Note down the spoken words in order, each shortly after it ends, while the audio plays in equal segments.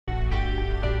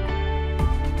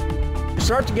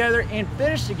start together and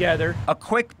finish together. A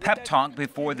quick pep talk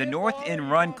before the North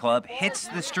End Run Club hits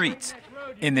the streets.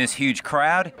 In this huge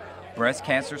crowd, breast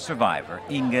cancer survivor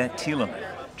Inga Thielemann,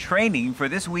 training for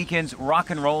this weekend's rock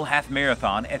and roll half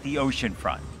marathon at the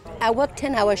oceanfront. I work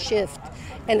 10-hour shift,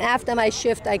 and after my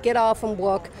shift, I get off from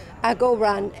work, I go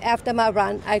run. After my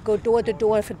run, I go door to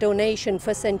door for donation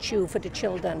for St. Jude for the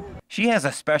children. She has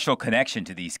a special connection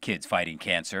to these kids fighting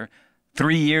cancer.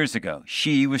 3 years ago,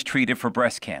 she was treated for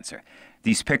breast cancer.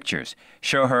 These pictures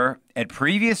show her at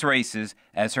previous races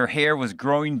as her hair was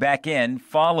growing back in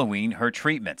following her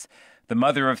treatments. The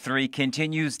mother of three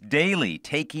continues daily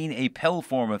taking a pill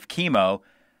form of chemo.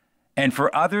 And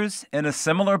for others in a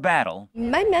similar battle,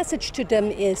 my message to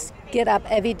them is get up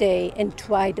every day and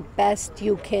try the best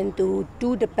you can do.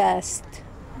 Do the best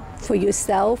for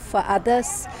yourself, for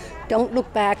others. Don't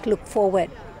look back, look forward.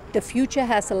 The future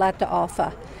has a lot to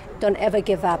offer. Don't ever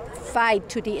give up. Fight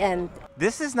to the end.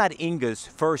 this is not Inga's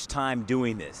first time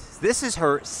doing this. This is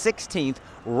her 16th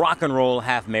rock and roll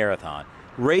half marathon,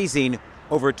 raising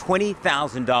over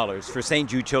 $20,000 for St.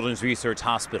 Jude Children's Research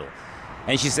Hospital.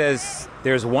 And she says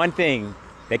there's one thing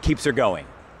that keeps her going.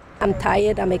 I'm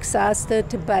tired, I'm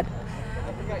exhausted, but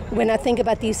when I think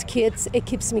about these kids, it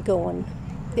keeps me going.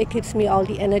 It gives me all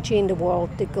the energy in the world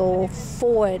to go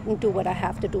forward and do what I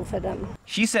have to do for them.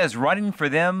 She says running for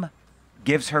them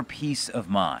gives her peace of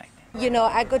mind. You know,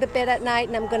 I go to bed at night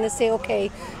and I'm going to say,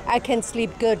 okay, I can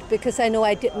sleep good because I know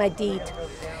I did my deed.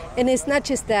 And it's not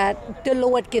just that. The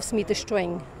Lord gives me the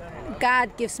strength.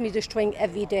 God gives me the strength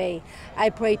every day. I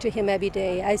pray to Him every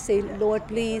day. I say, Lord,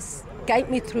 please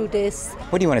guide me through this.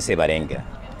 What do you want to say about Inga?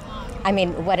 I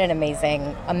mean, what an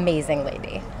amazing, amazing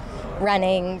lady.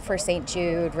 Running for St.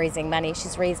 Jude, raising money.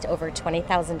 She's raised over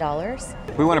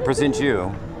 $20,000. We want to present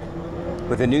you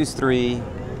with the News 3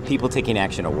 People Taking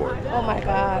Action Award. Oh my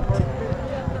God.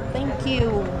 Thank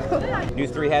you.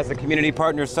 News 3 has a community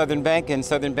partner, Southern Bank, and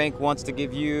Southern Bank wants to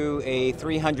give you a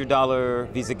 $300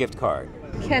 Visa gift card.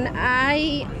 Can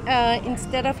I,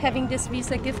 instead of having this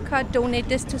Visa gift card, donate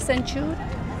this to St. Jude?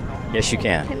 Yes, you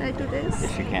can. Can I do this?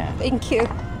 Yes, you can. Thank you.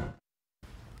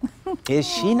 Is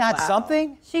she not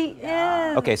something? She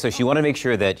is. Okay, so she wanted to make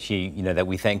sure that that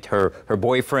we thanked her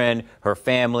boyfriend, her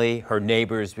family, her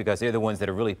neighbors, because they're the ones that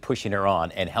are really pushing her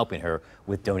on and helping her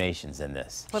with donations in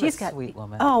this. She's got sweet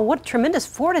woman. Oh, what tremendous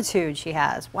fortitude she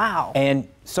has. Wow. And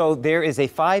so there is a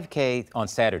 5K on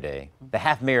Saturday, the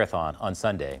half marathon on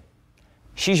Sunday.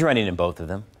 She's running in both of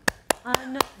them.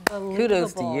 Unbelievable.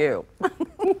 Kudos to you.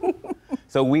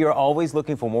 So we are always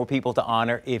looking for more people to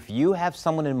honor. If you have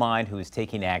someone in mind who is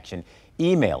taking action,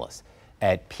 email us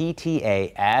at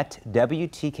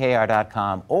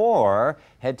pta@wtkr.com or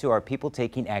head to our People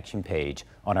Taking Action page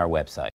on our website.